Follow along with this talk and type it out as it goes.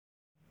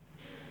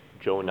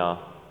Jonah,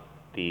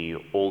 the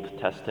Old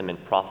Testament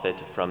prophet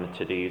from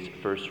today's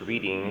first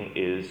reading,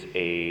 is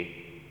a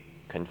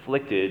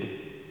conflicted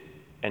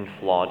and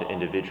flawed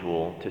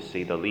individual, to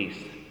say the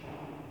least.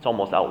 It's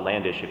almost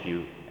outlandish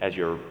as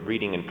you're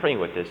reading and praying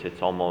with this,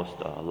 it's almost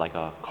like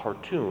a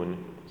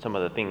cartoon, some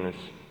of the things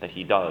that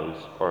he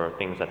does or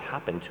things that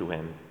happen to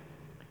him.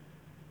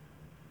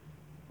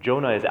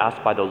 Jonah is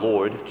asked by the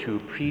Lord to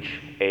preach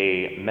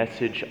a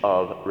message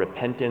of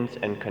repentance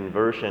and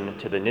conversion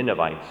to the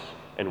Ninevites.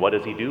 And what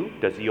does he do?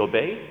 Does he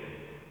obey?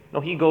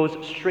 No, he goes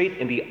straight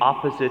in the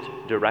opposite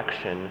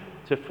direction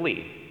to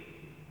flee.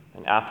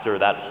 And after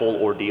that whole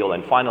ordeal,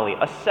 and finally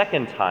a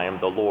second time,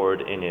 the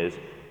Lord, in his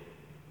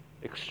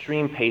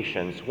extreme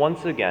patience,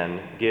 once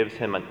again gives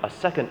him a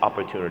second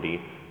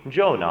opportunity.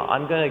 Jonah,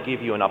 I'm going to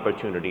give you an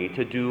opportunity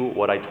to do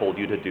what I told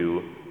you to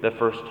do the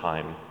first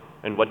time.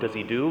 And what does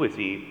he do? Is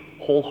he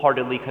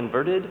wholeheartedly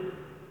converted?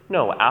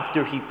 No,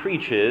 after he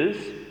preaches,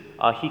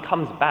 he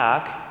comes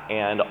back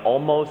and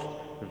almost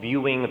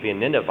viewing the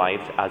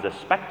Ninevites as a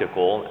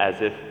spectacle,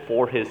 as if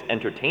for his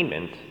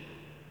entertainment.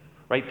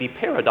 Right? The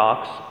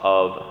paradox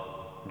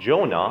of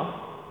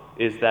Jonah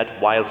is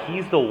that while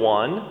he's the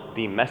one,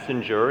 the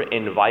messenger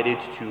invited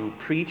to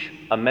preach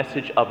a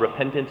message of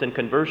repentance and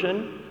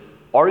conversion,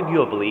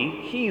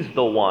 arguably he's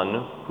the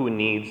one who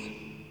needs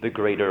the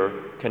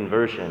greater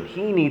conversion.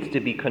 He needs to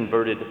be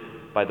converted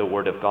by the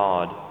Word of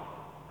God.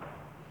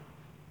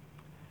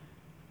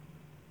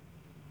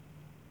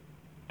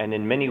 And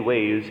in many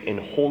ways, in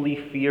holy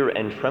fear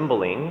and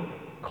trembling,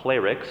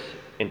 clerics,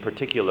 in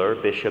particular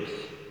bishops,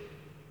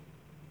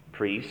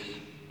 priests,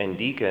 and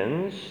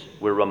deacons,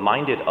 were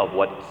reminded of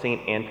what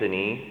St.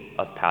 Anthony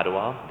of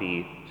Padua,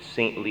 the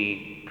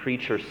saintly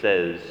preacher,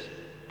 says,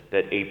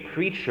 that a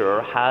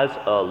preacher has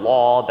a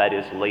law that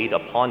is laid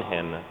upon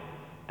him,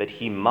 that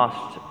he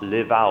must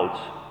live out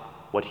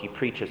what he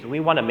preaches. And we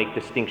want to make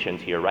distinctions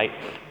here, right?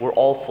 We're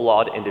all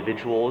flawed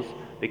individuals.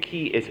 The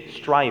key is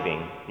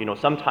striving.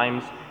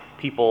 Sometimes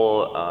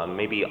people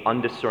may be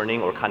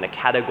undiscerning or kind of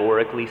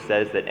categorically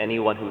says that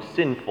anyone who's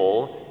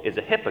sinful is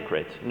a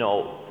hypocrite.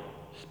 No,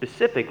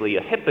 specifically,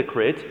 a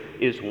hypocrite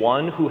is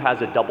one who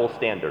has a double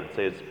standard.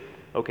 Says,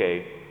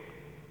 okay,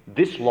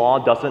 this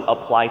law doesn't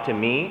apply to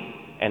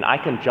me, and I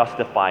can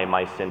justify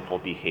my sinful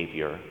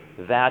behavior.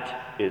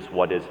 That is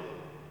what is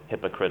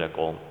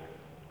hypocritical.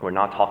 We're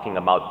not talking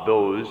about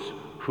those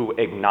who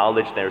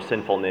acknowledge their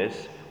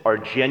sinfulness, are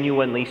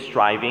genuinely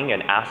striving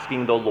and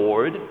asking the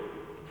Lord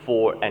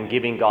for and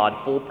giving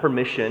God full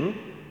permission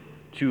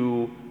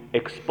to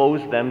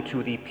expose them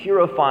to the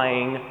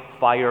purifying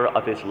fire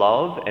of his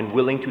love and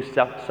willing to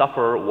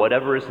suffer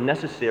whatever is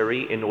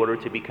necessary in order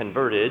to be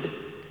converted.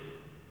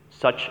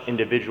 Such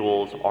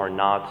individuals are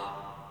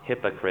not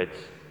hypocrites.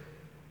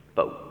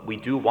 But we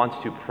do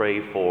want to pray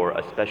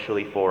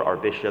especially for our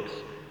bishops,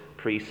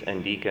 priests,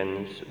 and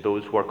deacons,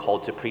 those who are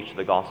called to preach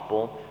the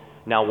gospel.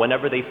 Now,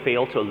 whenever they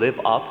fail to live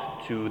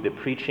up to the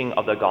preaching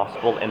of the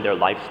gospel in their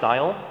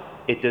lifestyle,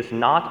 it does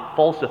not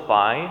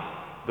falsify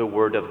the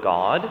Word of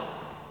God.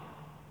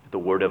 The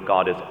Word of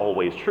God is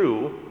always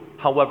true.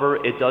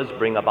 However, it does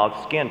bring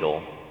about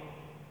scandal,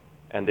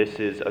 and this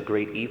is a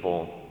great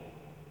evil.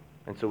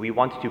 And so we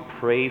want to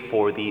pray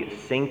for the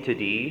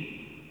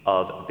sanctity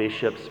of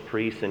bishops,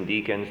 priests, and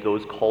deacons,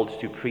 those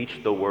called to preach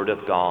the Word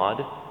of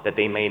God, that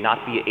they may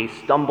not be a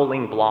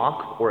stumbling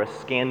block or a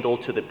scandal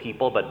to the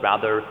people, but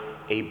rather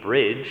a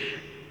bridge.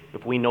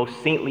 If we know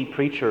saintly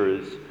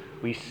preachers,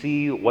 we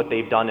see what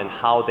they've done and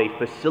how they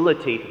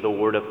facilitate the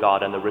Word of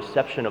God and the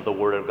reception of the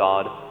Word of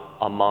God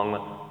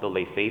among the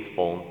lay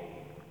faithful.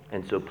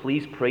 And so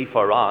please pray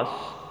for us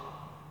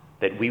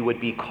that we would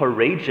be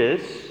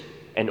courageous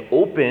and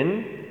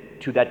open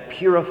to that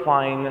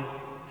purifying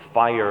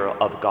fire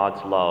of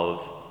God's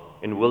love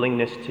and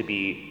willingness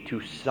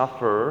to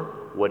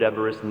suffer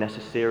whatever is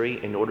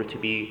necessary in order to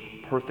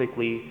be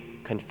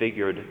perfectly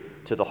configured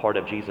to the heart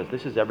of Jesus.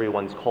 This is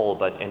everyone's call,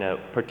 but in a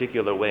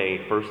particular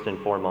way, first and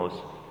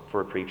foremost,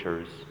 for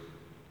preachers.